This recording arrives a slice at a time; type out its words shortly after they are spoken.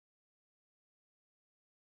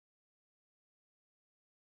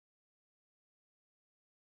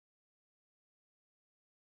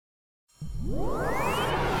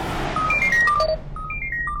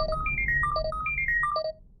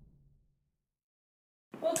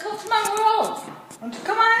Why don't you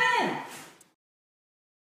come on in?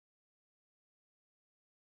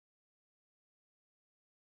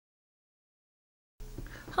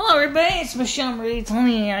 Hello everybody, it's Michelle Marie.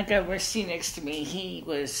 Tony, I got Rusty next to me. He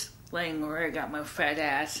was laying where I got my fat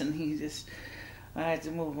ass, and I had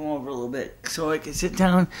to move him over a little bit so I could sit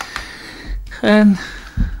down. And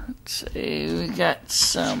let's see, we got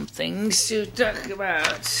some things to talk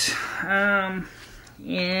about.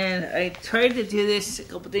 And I tried to do this a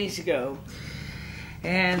couple days ago,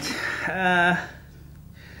 and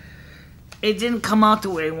it didn't come out the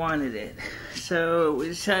way I wanted it. So we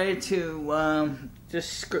decided to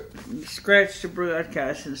just scratch the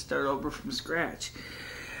broadcast and start over from scratch.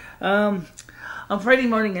 On Friday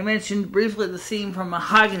morning, I mentioned briefly the theme from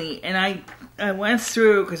Mahogany, and I went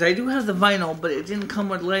through, because I do have the vinyl, but it didn't come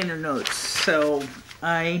with liner notes, so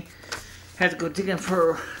I had to go digging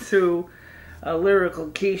through a lyrical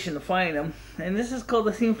location to find them. And this is called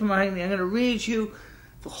the theme from Mahogany. I'm going to read you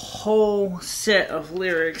the whole set of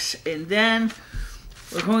lyrics, and then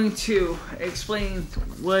we're going to explain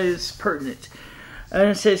what is pertinent. And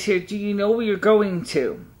it says here, do you know where you're going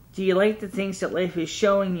to? Do you like the things that life is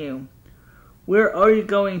showing you? Where are you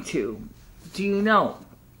going to? Do you know?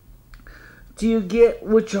 Do you get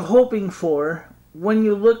what you're hoping for? When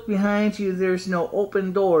you look behind you, there's no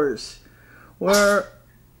open doors. Where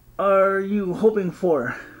are you hoping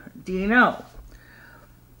for? Do you know?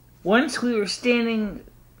 Once we were standing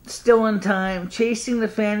still in time, chasing the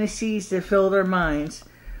fantasies that filled our minds.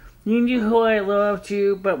 You knew who I loved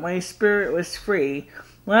you, but my spirit was free,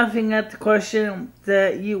 laughing at the question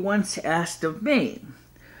that you once asked of me.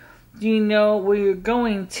 Do you know where you're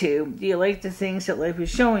going to? Do you like the things that life is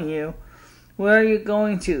showing you? Where are you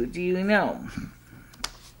going to? Do you know?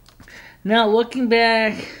 Now, looking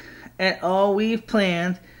back at all we've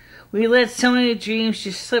planned, we let so many dreams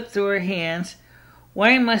just slip through our hands.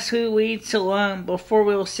 Why must we wait so long before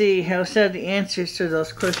we'll see how sad the answers to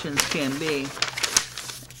those questions can be?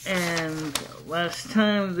 And last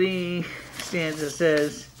time the stanza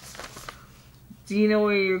says, do you know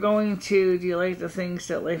where you're going to? Do you like the things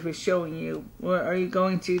that life is showing you? Where are you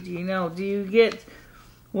going to? Do you know? Do you get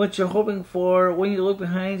what you're hoping for? When you look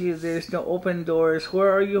behind you, there's no open doors.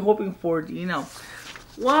 Where are you hoping for? Do you know?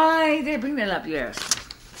 Why did I bring that up, you ask?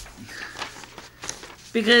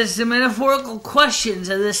 Because the metaphorical questions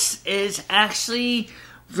of this is actually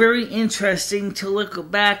very interesting to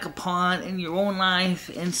look back upon in your own life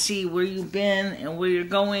and see where you've been and where you're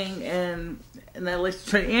going, and I like to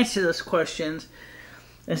try to answer those questions.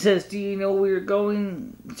 It says, do you know where you're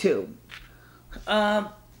going to? Do I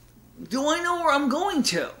know where I'm going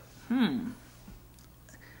to?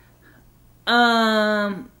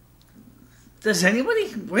 Does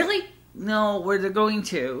anybody really know where they're going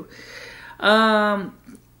to?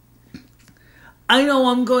 I know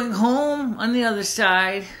I'm going home on the other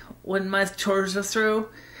side when my chores are through.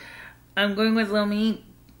 I'm going with Lomi,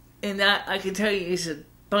 and that I can tell you is a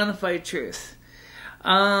bona fide truth.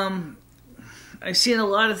 I've seen a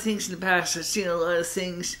lot of things in the past. I've seen a lot of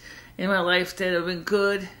things in my life that have been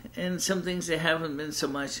good, and some things that haven't been so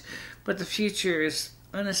much. But the future is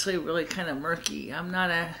honestly really kind of murky. I'm not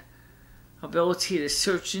a ability to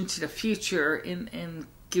search into the future and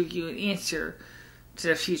give you an answer to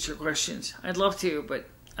the future questions. I'd love to, but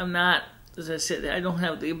I'm not. As I said, I don't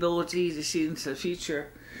have the ability to see into the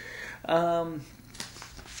future. And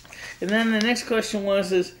then the next question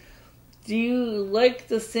is, do you like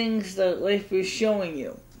the things that life is showing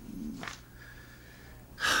you?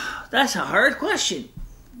 That's a hard question.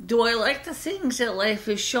 Do I like the things that life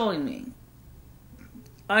is showing me?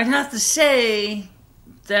 I'd have to say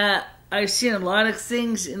that I've seen a lot of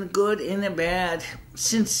things in the good and the bad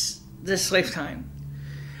since this lifetime.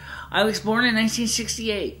 I was born in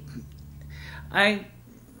 1968. I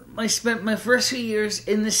spent my first few years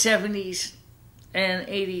in the 70s and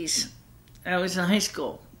 80s. I was in high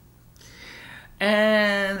school.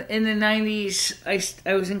 And in the 90s,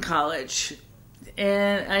 I was in college.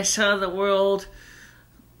 And I saw the world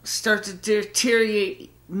start to deteriorate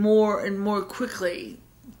more and more quickly.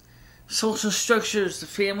 Social structures, the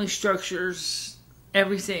family structures,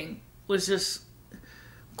 everything was just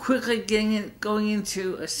quickly going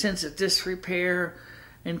into a sense of disrepair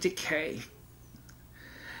and decay.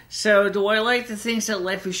 So, do I like the things that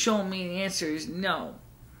life is showing me? The answer is no.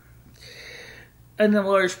 In the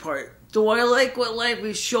large part. Do I like what life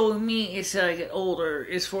is showing me as I get older,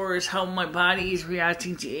 as far as how my body is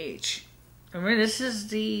reacting to age? I mean, this is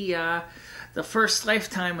the first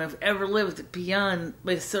lifetime I've ever lived beyond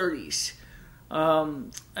my 30s.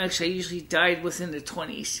 Actually, I usually died within the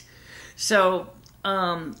 20s. So,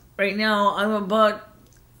 right now, I'm about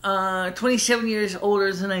 27 years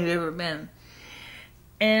older than I've ever been.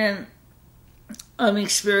 And I'm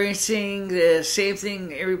experiencing the same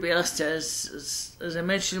thing everybody else does. As I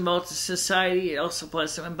mentioned about the society, it also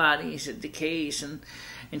applies to my body as it decays and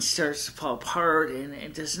starts to fall apart, and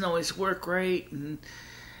it doesn't always work right, and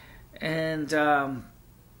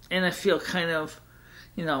I feel kind of,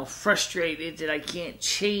 frustrated that I can't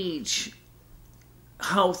change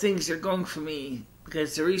how things are going for me,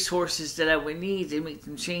 because the resources that I would need to make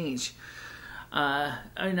them change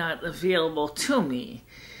are not available to me.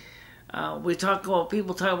 People talk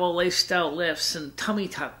about lifestyle lifts and tummy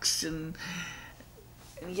tucks, and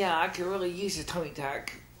yeah, I could really use a tummy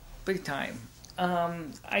tuck, big time.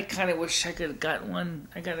 I kind of wish I could have gotten one.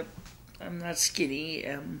 I'm not skinny.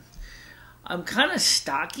 I'm kind of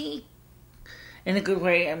stocky, in a good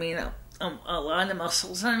way. I mean, a lot of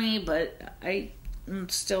muscles on me, but I'm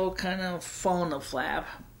still kind of falling a flap,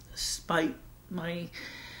 despite my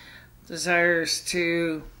desires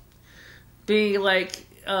to be like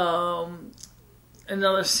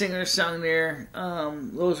another singer sung there.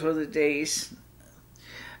 Those were the days.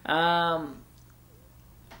 I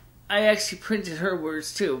actually printed her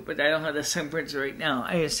words too, but I don't have the same printer right now.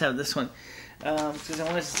 I just have this one because I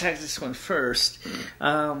wanted to text this one first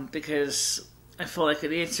because I felt I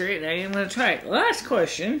could answer it, and I am going to try it. Last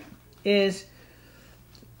question is: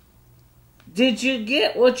 did you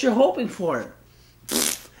get what you're hoping for?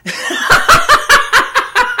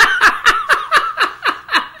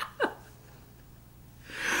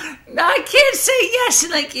 Now, I can't say yes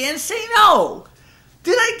and I can't say no.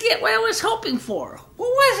 Did I get what I was hoping for? What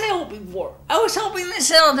was I hoping for? I was hoping to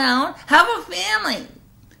settle down, have a family.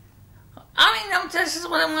 This is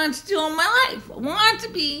what I wanted to do in my life. I wanted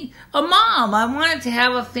to be a mom. I wanted to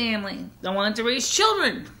have a family. I wanted to raise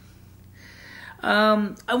children.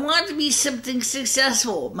 I wanted to be something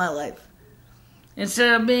successful in my life.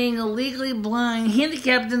 Instead of being a legally blind,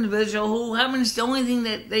 handicapped individual who happens the only thing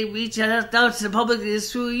that they reach out to the public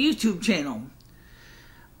is through a YouTube channel.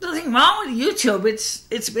 Nothing wrong with YouTube.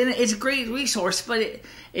 It's a great resource, but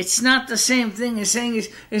it's not the same thing as saying,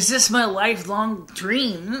 is this my lifelong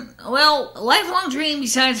dream? Well, a lifelong dream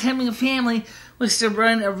besides having a family was to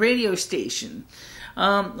run a radio station.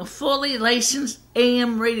 A fully licensed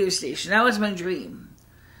AM radio station. That was my dream.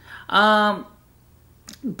 But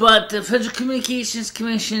the Federal Communications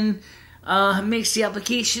Commission makes the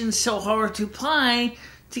application so hard to apply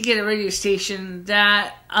to get a radio station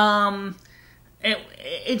that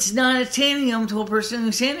it's not attaining to a person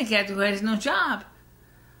who's handicapped who has no job.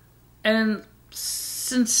 And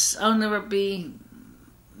since I'll never be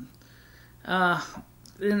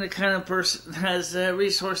in the kind of person that has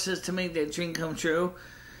resources to make that dream come true,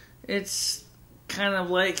 it's kind of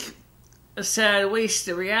like a sad waste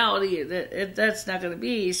of reality that's not going to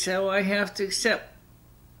be. So I have to accept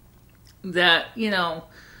that, I'm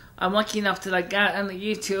lucky enough that I got on the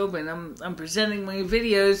YouTube and I'm presenting my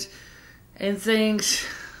videos and things.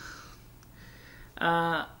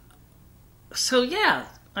 So yeah,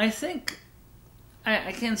 I think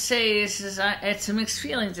I can say I had some mixed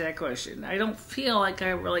feelings to that question. I don't feel like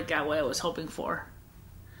I really got what I was hoping for.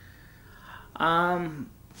 And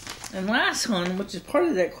last one, which is part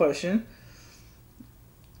of that question: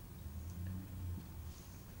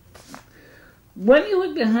 when you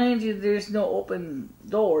look behind you, there's no open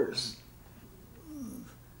doors.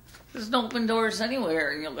 There's no open doors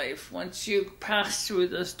anywhere in your life. Once you pass through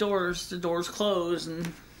those doors, the doors close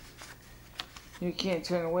and you can't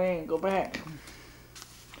turn away and go back.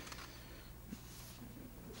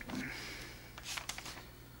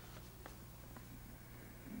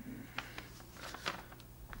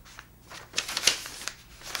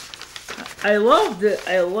 I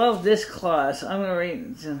love this clause. I'm gonna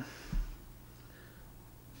read it.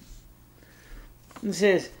 It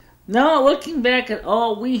says, now looking back at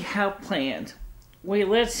all we have planned, we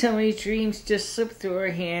let so many dreams just slip through our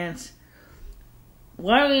hands.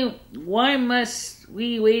 Why must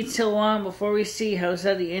we wait so long before we see how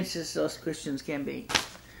sad the answers to those questions can be?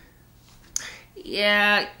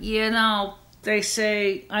 Yeah, they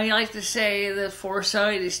say, I like to say that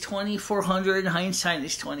foresight is 2400 and hindsight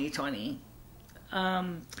is 2020.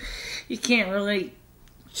 You can't really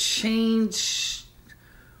change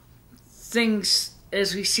things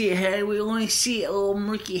as we see ahead. We only see a little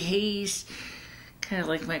murky haze, kind of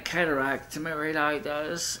like my cataract in my right eye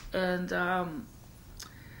does. And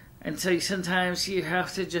so sometimes you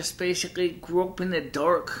have to just basically grope in the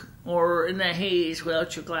dark or in the haze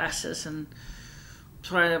without your glasses and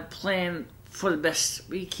try to plan for the best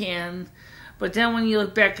we can. But then when you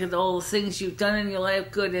look back at all the things you've done in your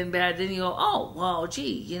life, good and bad, then you go, oh, well,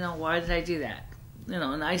 gee, why did I do that?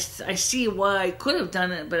 And I see why I could have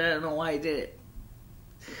done it, but I don't know why I did it.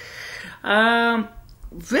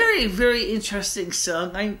 Very, very interesting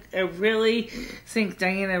song. I really think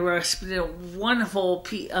Diana Ross did a wonderful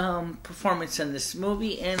performance in this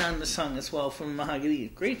movie and on the song as well from Mahogany.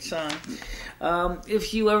 Great song.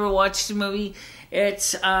 If you ever watched the movie,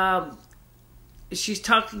 it's she's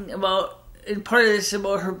talking about, and part of this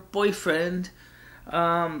about her boyfriend,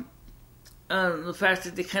 the fact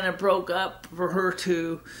that they kind of broke up for her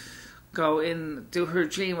to go and do her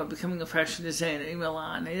dream of becoming a fashion designer in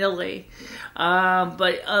Milan, in Italy.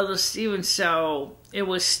 But even so, it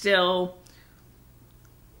was still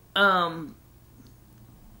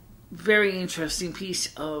very interesting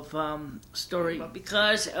piece of story.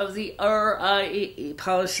 Because of the RIAA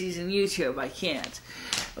policies in YouTube, I can't.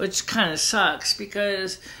 Which kind of sucks,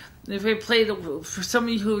 because if I played it, for some of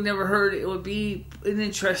you who have never heard it, it would be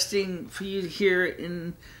interesting for you to hear it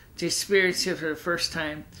and to experience it for the first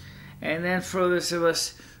time. And then for those of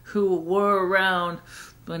us who were around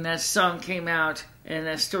when that song came out and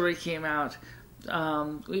that story came out,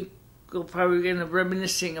 we will probably end up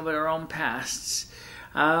reminiscing about our own pasts.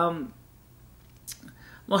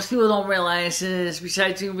 Most people don't realize is,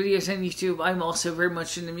 besides doing videos on YouTube, I'm also very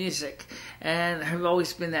much into music, and I've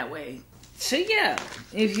always been that way. So yeah,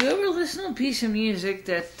 if you ever listen to a piece of music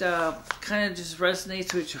that kind of just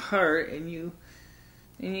resonates with your heart, and you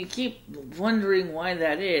keep wondering why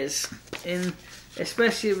that is, and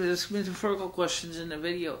especially if there's metaphorical questions in the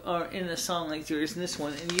video or in the song like there is in this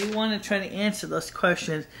one, and you want to try to answer those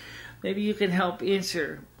questions, maybe you can help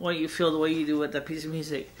answer why you feel the way you do with that piece of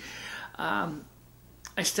music.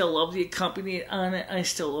 I still love the accompaniment on it. I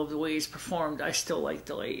still love the way it's performed. I still like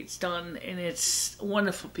the way it's done, and it's a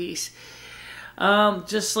wonderful piece.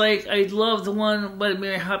 Just like I love the one by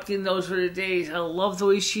Mary Hopkins, Those Were the Days. I love the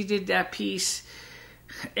way she did that piece.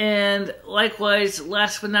 And likewise,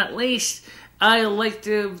 last but not least, I like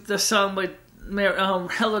the song by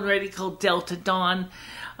Helen Reddy called Delta Dawn.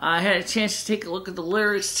 I had a chance to take a look at the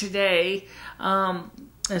lyrics today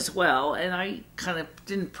as well, and I kind of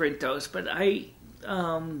didn't print those, but I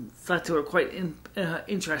thought they were quite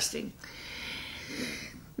interesting.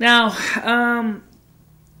 Now,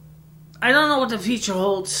 I don't know what the future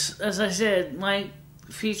holds. As I said, my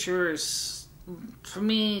future is... For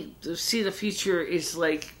me, to see the future is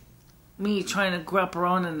like me trying to grab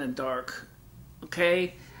around in the dark.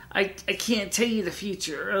 Okay? I can't tell you the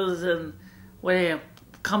future other than what I have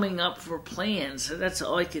coming up for plans. So that's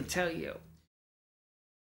all I can tell you.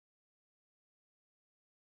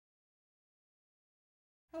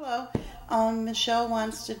 Hello. Michelle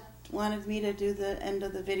wanted me to do the end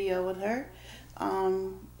of the video with her.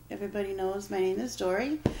 Everybody knows my name is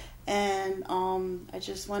Dory. And I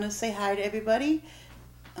just want to say hi to everybody.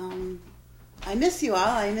 I miss you all.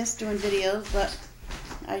 I miss doing videos, but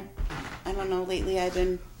I don't know, lately I've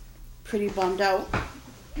been pretty bummed out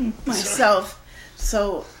myself.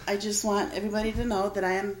 So I just want everybody to know that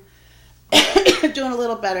I am doing a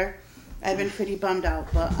little better. I've been pretty bummed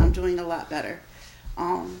out, but I'm doing a lot better.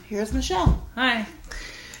 Here's Michelle. Hi.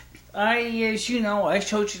 As you know, I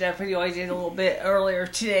showed you that video I did a little bit earlier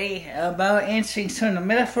today about answering some of the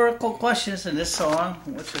metaphorical questions in this song,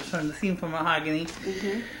 which is from the theme from Mahogany.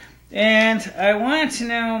 Mm-hmm. And I wanted to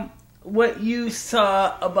know what you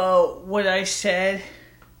thought about what I said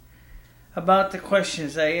about the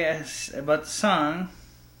questions I asked about the song.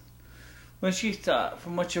 What you thought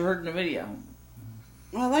from what you heard in the video?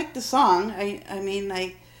 Well, I like the song. I mean,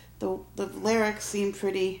 the lyrics seem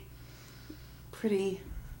pretty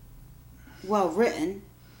well written.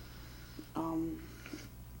 Let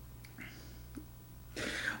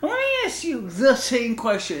me ask you the same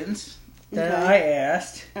questions that I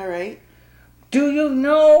asked. All right. Do you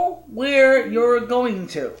know where you're going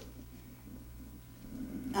to?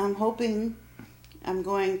 I'm hoping I'm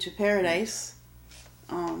going to paradise.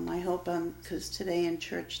 I hope because today in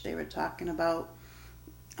church they were talking about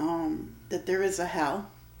that there is a hell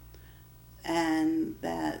and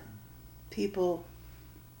that people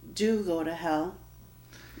do go to hell.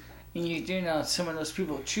 And you do know some of those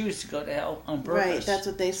people choose to go to hell on purpose. Right, that's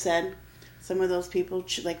what they said. Some of those people,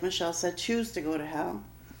 like Michelle said, choose to go to hell.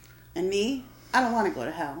 And me, I don't want to go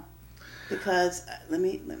to hell. Because,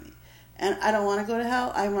 and I don't want to go to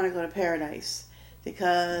hell, I want to go to paradise.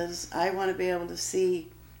 Because I want to be able to see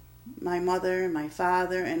my mother, my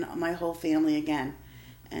father, and my whole family again.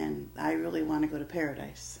 And I really want to go to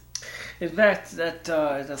paradise. In fact, that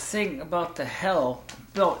the thing about the hell,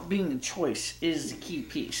 about being a choice, is the key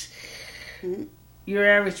piece. Mm-hmm. Your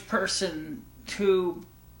average person who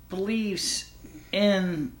believes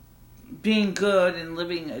in being good and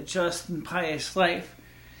living a just and pious life,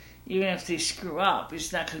 even if they screw up,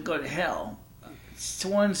 is not going to go to hell. It's the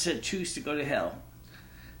ones that choose to go to hell,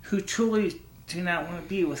 who truly do not want to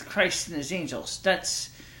be with Christ and his angels. That's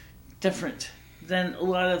different than a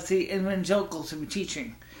lot of the evangelicals have been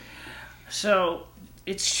teaching. So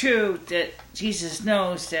it's true that Jesus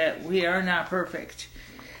knows that we are not perfect.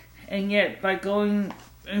 And yet by going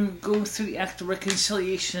through the act of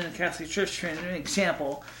reconciliation in the Catholic Church, for an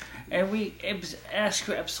example, and we ask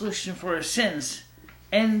for absolution for our sins,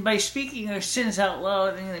 and by speaking our sins out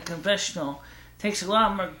loud in the confessional, it takes a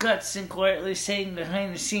lot more guts than quietly saying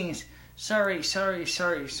behind the scenes, sorry, sorry,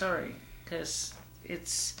 sorry, sorry. Because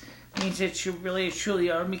it means that you really truly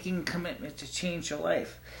are making a commitment to change your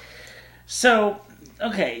life. So,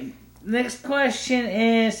 okay, next question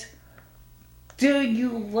is, do you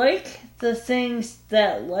like the things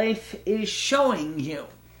that life is showing you?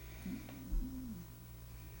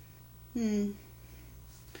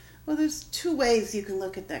 Well, there's two ways you can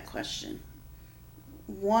look at that question.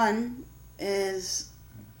 One is,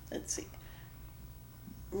 let's see,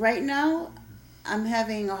 right now I'm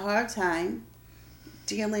having a hard time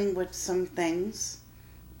dealing with some things,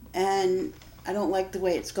 and I don't like the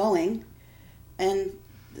way it's going. And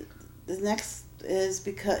the next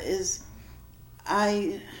is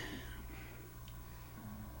I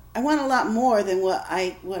want a lot more than what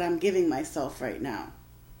I'm giving myself right now.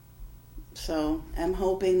 So I'm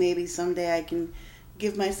hoping maybe someday I can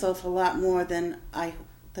give myself a lot more than I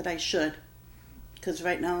should, because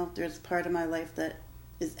right now there's part of my life that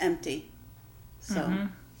is empty. So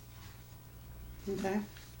okay.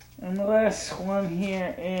 And the last one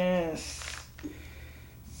here is,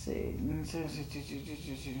 let's see.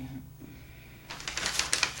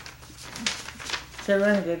 So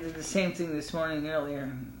Renegade did the same thing this morning earlier.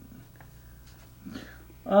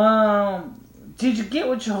 Did you get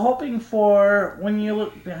what you're hoping for when you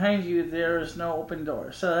look behind you? There is no open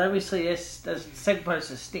door. So obviously, that's the second part of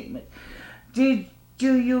the statement. Do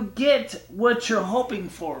you get what you're hoping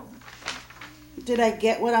for? Did I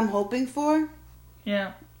get what I'm hoping for?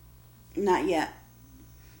 Yeah. Not yet.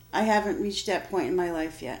 I haven't reached that point in my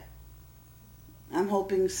life yet. I'm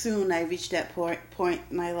hoping soon I reach that point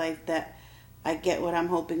in my life that I get what I'm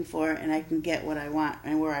hoping for and I can get what I want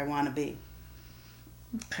and where I want to be.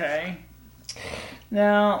 Okay.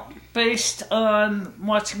 Now, based on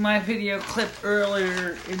watching my video clip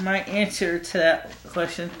earlier in my answer to that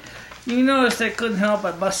question, you noticed I couldn't help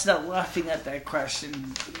but busted out laughing at that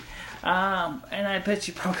question. And I bet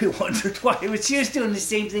you probably wondered why. But she was doing the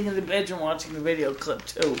same thing in the bedroom watching the video clip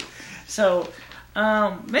too. So,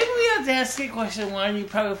 maybe we have to ask you a question why you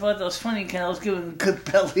probably thought that was funny, because I was giving a good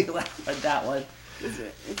belly laugh at that one.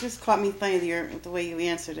 It just caught me funny the way you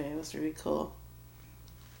answered it. It was really cool.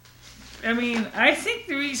 I mean, I think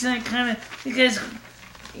the reason because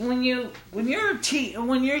when you're a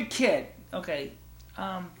kid, okay,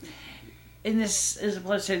 and this is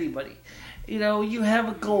applies to anybody, you know, you have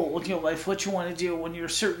a goal in your life, what you want to do when you're a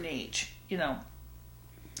certain age, you know,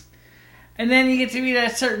 and then you get to be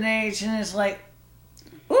that certain age, and it's like,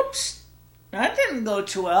 oops, that didn't go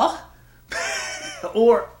too well,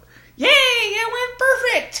 or yay, it went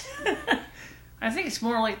perfect. I think it's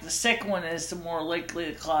more like the second one is the more likely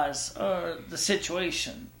to cause the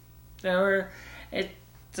situation. Or it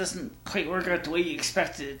doesn't quite work out the way you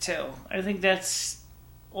expected it to. I think that's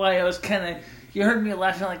why I was you heard me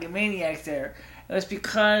laughing like a maniac there. It was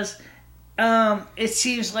because it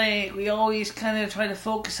seems like we always kind of try to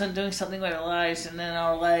focus on doing something with our lives, and then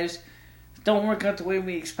our lives don't work out the way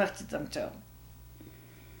we expected them to.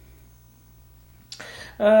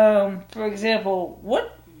 For example,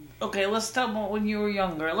 okay, let's talk about when you were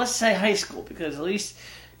younger. Let's say high school, because at least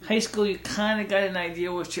high school you kind of got an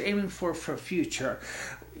idea what you're aiming for future.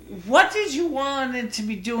 What did you want to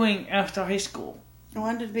be doing after high school? I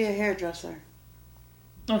wanted to be a hairdresser.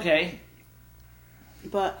 Okay.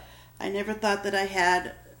 But I never thought that I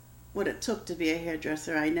had what it took to be a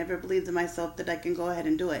hairdresser. I never believed in myself that I can go ahead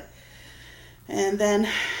and do it. And then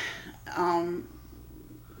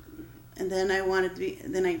I wanted to be,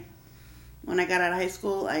 when I got out of high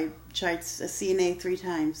school, I tried a CNA 3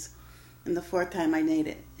 times, and the 4th time I made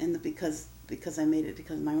it, and because I made it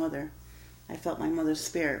because of my mother. I felt my mother's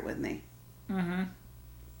spirit with me. Mm-hmm.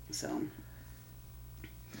 So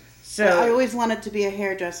I always wanted to be a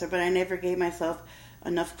hairdresser, but I never gave myself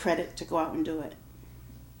enough credit to go out and do it.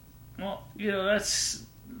 Well, that's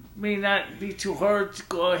may not be too hard to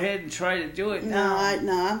go ahead and try to do it now. I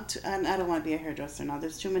don't want to be a hairdresser now.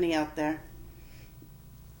 There's too many out there.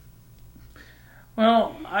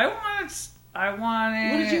 Well, I wanted...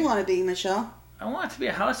 What did you want to be, Michelle? I wanted to be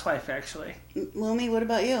a housewife, actually. Lumi, what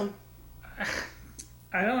about you?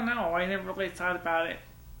 I don't know. I never really thought about it.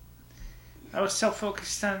 I was so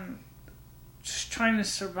focused on just trying to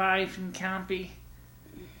survive in Campy.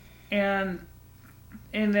 And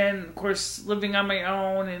And then, of course, living on my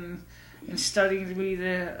own and studying to be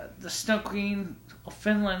the Snow Queen of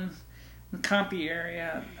Finland in the Kamppi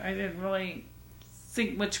area, I didn't really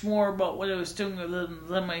think much more about what I was doing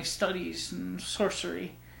than my studies in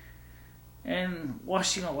sorcery and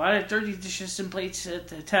washing a lot of dirty dishes and plates at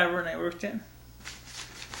the tavern I worked in.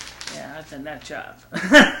 Yeah, I've done that job.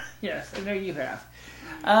 Yes, I know you have.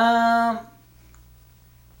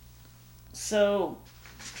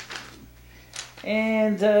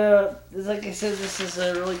 Like I said, this is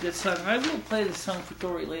a really good song. I will play the song for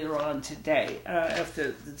Dory later on today,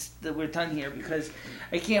 after we're done here, because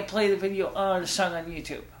I can't play the video the song on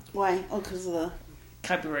YouTube. Why? Oh, because of the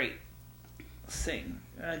copyright thing.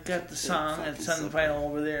 I got the song and it's on the vinyl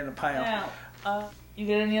over there in the pile. Now, you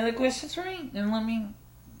got any other questions for me? And let me...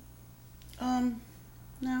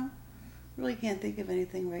 No. Really can't think of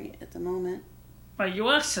anything right at the moment. Well, you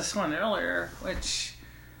asked this one earlier, which...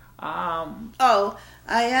 I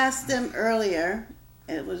asked him earlier.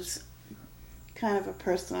 It was kind of a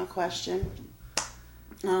personal question.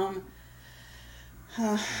 I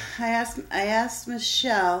asked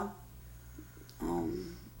Michelle.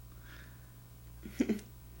 I'm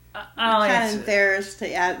kind of embarrassed to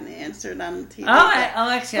answer it on TV. I'll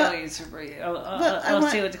actually answer for you. I'll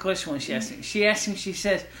say what the question was she asked me. She asked me, she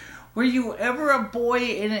said, were you ever a boy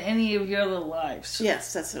in any of your other lives?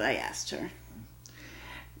 Yes, that's what I asked her.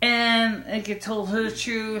 And I get told her the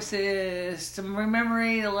truth is, to my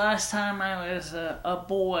memory, the last time I was a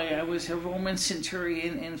boy, I was a Roman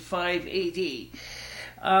centurion in 5 AD.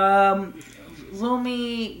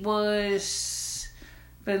 Lumi was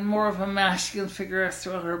been more of a masculine figure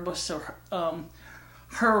throughout her most of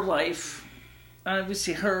her life. I would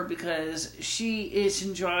say her because she is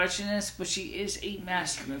androgynous, but she is a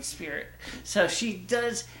masculine spirit. So she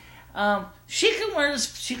does... she can wear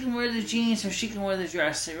the jeans or she can wear the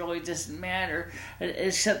dress. It really doesn't matter.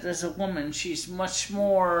 Except as a woman, she's much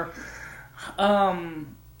more.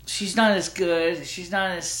 She's not as good. She's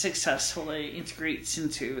not as successfully integrates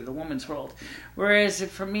into the woman's world. Whereas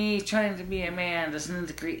for me, trying to be a man doesn't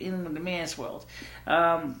integrate in with the man's world.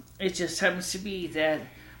 It just happens to be that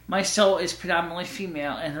my soul is predominantly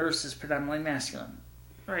female and hers is predominantly masculine,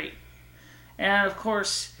 right? And of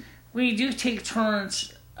course, we do take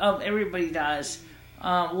turns. Everybody does,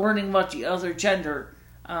 learning about the other gender,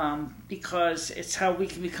 because it's how we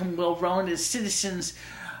can become well-rounded citizens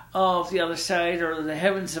of the other side, or the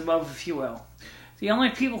heavens above, if you will. The only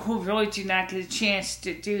people who really do not get a chance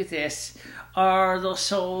to do this are those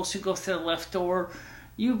souls who go through the left door.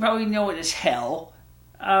 You probably know it as hell,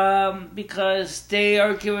 because they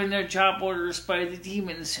are given their job orders by the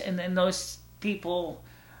demons, and then those people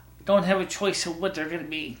don't have a choice of what they're going to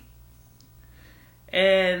be.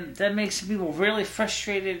 And that makes people really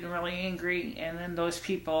frustrated and really angry. And then those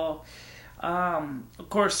people, of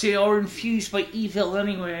course, they are infused by evil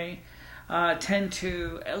anyway, tend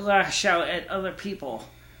to lash out at other people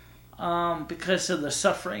because of the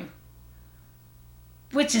suffering,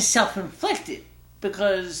 which is self-inflicted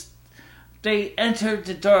because they entered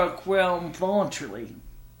the dark realm voluntarily.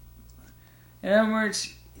 In other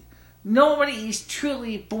words, nobody is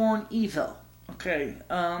truly born evil. Okay,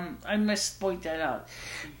 I must point that out.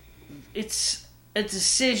 It's a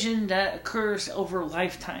decision that occurs over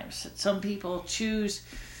lifetimes. Some people choose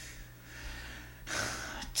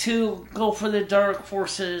to go for the dark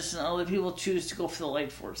forces, and other people choose to go for the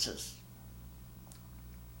light forces.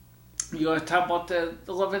 You want to talk about the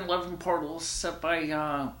 1111 portals set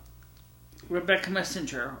by Rebecca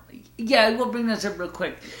Messenger. Yeah, I will bring this up real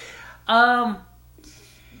quick.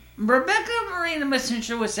 Rebecca Marina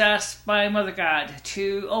Messenger was asked by Mother God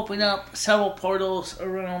to open up several portals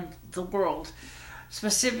around the world,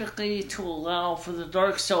 specifically to allow for the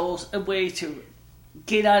Dark Souls a way to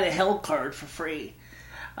get out of hell card for free.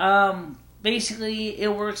 Basically,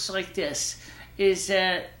 it works like this: is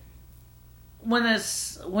that when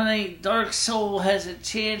a Dark Soul has a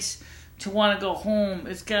chance to want to go home,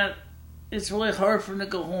 it's really hard for them to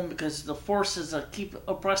go home because the forces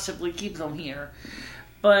oppressively keep them here.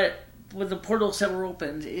 But with the portals that were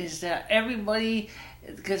opened, is that everybody,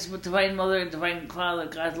 because with Divine Mother and Divine Father,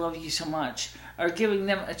 God love you so much, are giving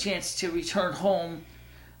them a chance to return home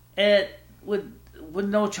with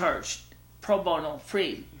no charge, pro bono,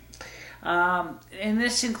 free. And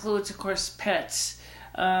this includes, of course, pets,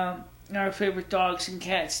 our favorite dogs and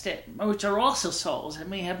cats, which are also souls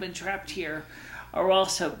and may have been trapped here, are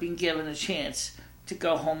also being given a chance to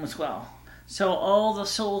go home as well. So all the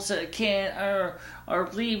souls that can are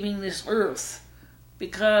leaving this earth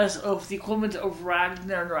because of the equivalent of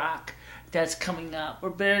Ragnarok that's coming up, or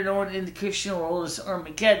better known in the Christian world as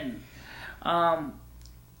Armageddon.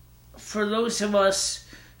 for those of us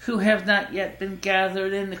who have not yet been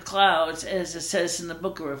gathered in the clouds, as it says in the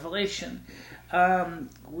book of Revelation,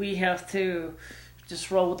 we have to just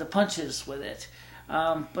roll with the punches with it.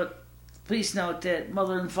 But please note that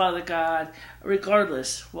Mother and Father God,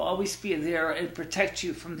 regardless, will always be there and protect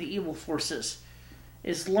you from the evil forces.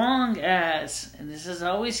 As long as, and this is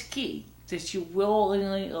always key, that you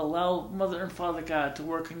willingly allow Mother and Father God to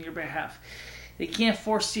work on your behalf. They can't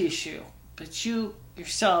force the issue, but you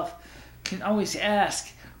yourself can always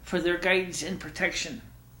ask for their guidance and protection.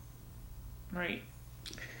 Right?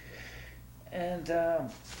 And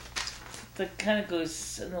that kind of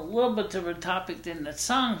goes in a little bit different topic than that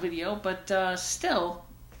song video, but still.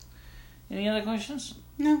 Any other questions?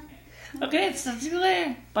 No. Okay, see you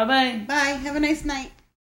later. Bye-bye. Bye. Have a nice night.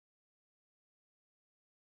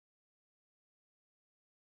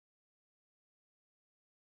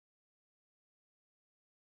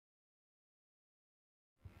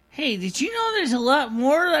 Hey, did you know there's a lot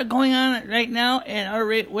more going on right now at our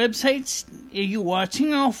websites? Are you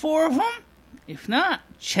watching all 4 of them? If not,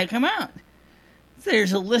 check them out.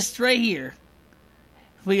 There's a list right here.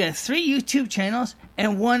 We got 3 YouTube channels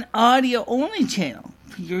and 1 audio-only channel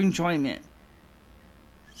for your enjoyment.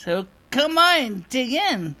 So come on, dig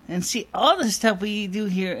in and see all the stuff we do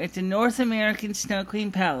here at the North American Snow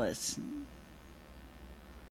Queen Palace.